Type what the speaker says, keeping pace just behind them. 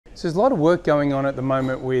So there's a lot of work going on at the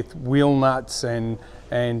moment with wheel nuts and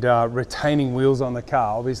retaining wheels on the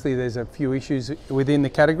car. Obviously there's a few issues within the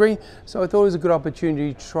category, so I thought it was a good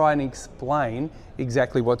opportunity to try and explain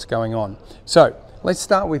exactly what's going on. So let's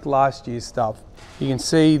start with last year's stuff. You can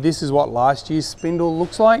see this is what last year's spindle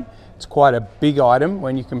looks like. It's quite a big item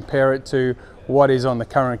when you compare it to what is on the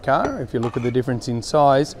current car. If you look at the difference in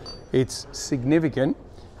size, it's significant.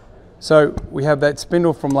 So we have that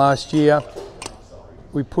spindle from last year.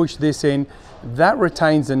 We push this in, that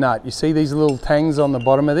retains the nut. You see these little tangs on the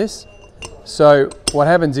bottom of this? So what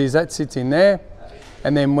happens is that sits in there,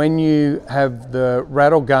 and then when you have the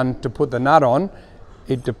rattle gun to put the nut on,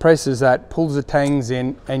 it depresses that, pulls the tangs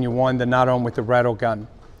in, and you wind the nut on with the rattle gun.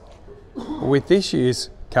 With this year's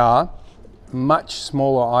car, much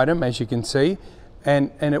smaller item, as you can see,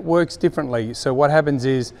 and it works differently. So what happens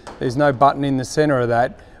is there's no button in the center of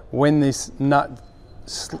that. When this nut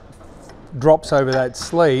drops over that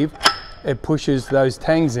sleeve, it pushes those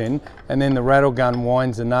tangs in, and then the rattle gun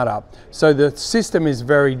winds the nut up. So the system is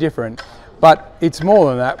very different, but it's more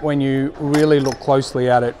than that when you really look closely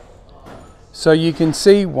at it. So you can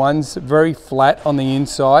see one's very flat on the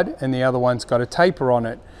inside and the other one's got a taper on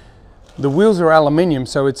it. The wheels are aluminium,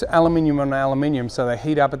 so it's aluminium on aluminium, so they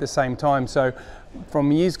heat up at the same time. So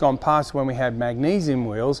from years gone past when we had magnesium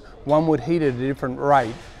wheels, one would heat at a different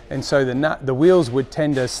rate, and so the wheels would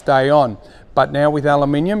tend to stay on. But now with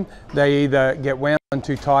aluminium, they either get wound on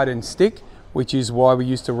too tight and stick, which is why we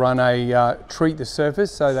used to run a treat the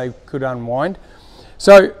surface so they could unwind.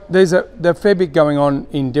 So there's a fair bit going on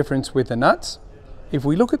in difference with the nuts. If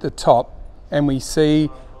we look at the top and we see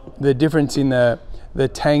the difference in the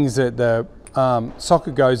tangs that the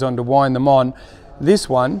socket goes on to wind them on, this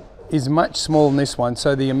one is much smaller than this one.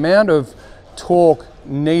 So the amount of torque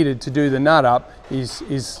needed to do the nut up is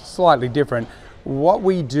slightly different. What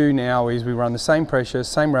we do now is we run the same pressure,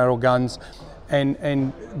 same rattle guns,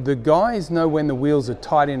 and the guys know when the wheels are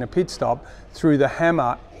tight in a pit stop through the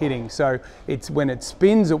hammer hitting. So it's when it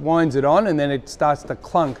spins, it winds it on, and then it starts to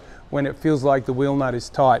clunk when it feels like the wheel nut is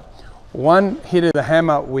tight. One hit of the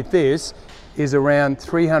hammer with this is around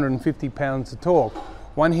 350 pounds of torque.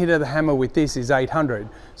 One hit of the hammer with this is 800.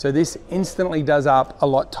 So this instantly does up a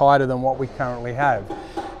lot tighter than what we currently have.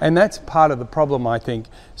 And that's part of the problem, I think.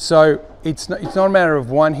 So it's not a matter of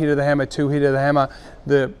one hit of the hammer, two hit of the hammer.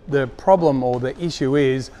 The problem or the issue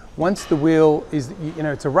is once the wheel is,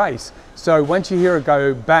 it's a race. So once you hear it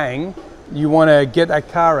go bang, you want to get that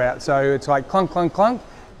car out. So it's like clunk, clunk, clunk,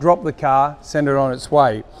 drop the car, send it on its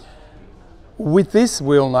way. With this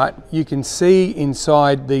wheel nut, you can see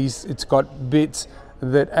inside these, it's got bits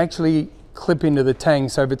that actually clip into the tang.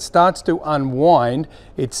 So if it starts to unwind,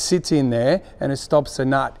 it sits in there and it stops the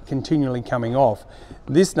nut continually coming off.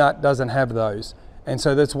 This nut doesn't have those. And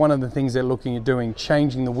so that's one of the things they're looking at doing,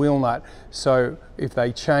 changing the wheel nut. So if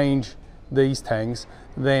they change these tangs,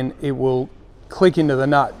 then it will click into the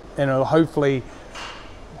nut and it'll hopefully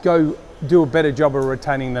go do a better job of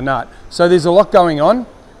retaining the nut. So there's a lot going on.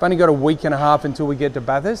 We've only got a week and a half until we get to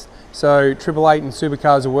Bathurst. So 888 and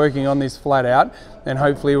Supercars are working on this flat out, and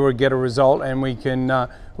hopefully we'll get a result and we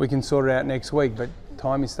can sort it out next week. But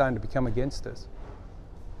time is starting to become against us.